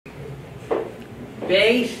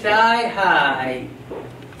Bayside High,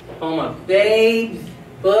 home of babes,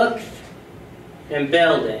 books, and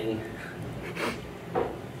building.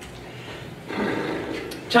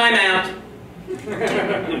 Time out.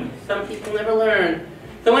 Some people never learn.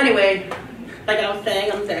 So anyway, like I was saying,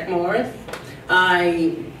 I'm Zack Morris.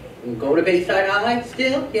 I go to Bayside High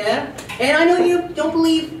still, yeah. And I know you don't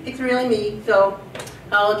believe it's really me, so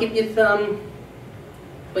I'll give you some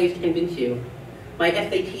ways to convince you. My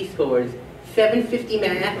SAT scores, 750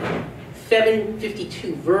 math,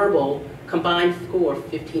 752 verbal, combined score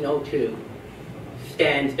 1502.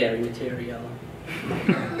 Stansberry material.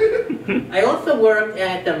 I also worked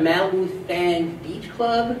at the Malibu Sands Beach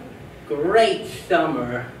Club. Great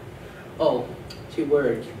summer. Oh, 2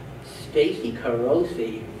 words. Stacy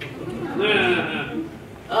Carosi.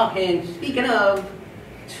 Oh, and speaking of,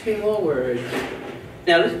 2 more words.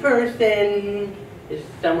 Now this person is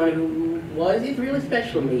someone who is really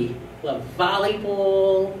special to me. Loved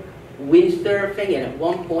volleyball, windsurfing, and at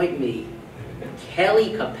one point me. Kelly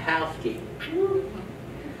Kapowski.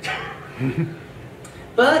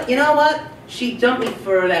 But you know what? She dumped me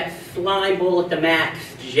for that slime ball at the Max,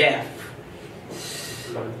 Jeff.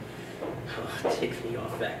 Oh, it ticks me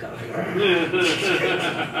off that guy.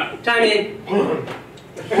 Time in.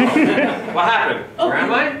 What happened? Oh, where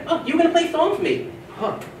am I? Oh, you were gonna play a song for me.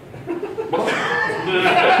 Huh. What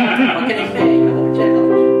can I say? Oh,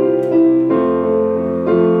 challenge.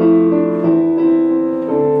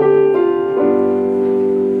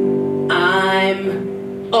 I'm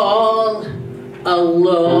all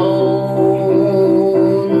alone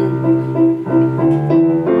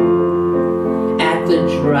at the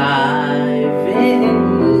drive-in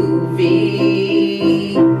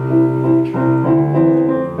movie.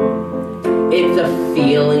 It's a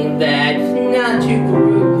feeling that's not too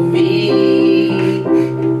groovy.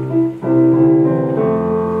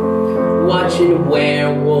 Watching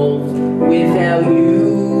werewolves without you.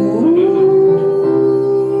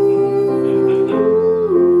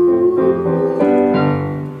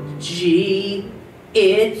 Gee,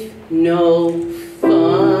 it's no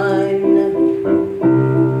fun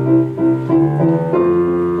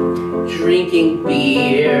drinking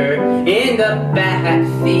beer in the back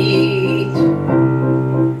seat,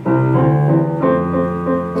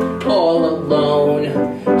 all alone,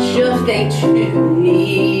 just ain't too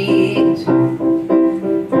neat.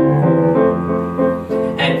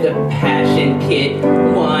 At the passion pit,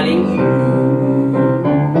 wanting you.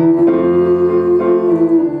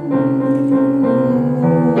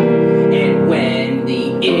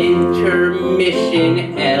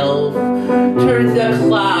 Intermission elf turns the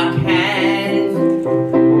clock hands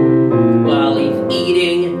while he's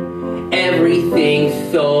eating everything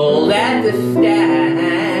sold at the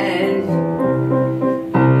stands.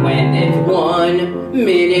 When there's 1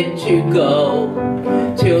 minute to go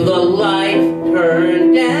till the lights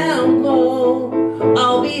turn down low,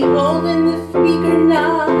 I'll be holding the speaker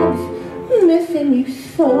knobs, missing you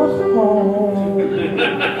so.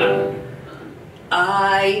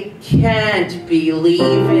 I can't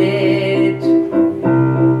believe it.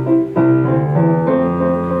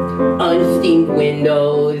 Unsteamed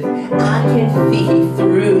windows I can see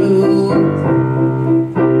through.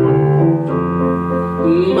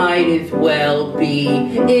 Might as well be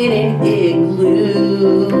in an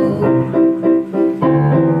igloo.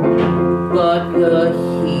 But the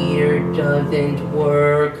heater doesn't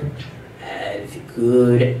work as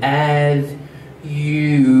good as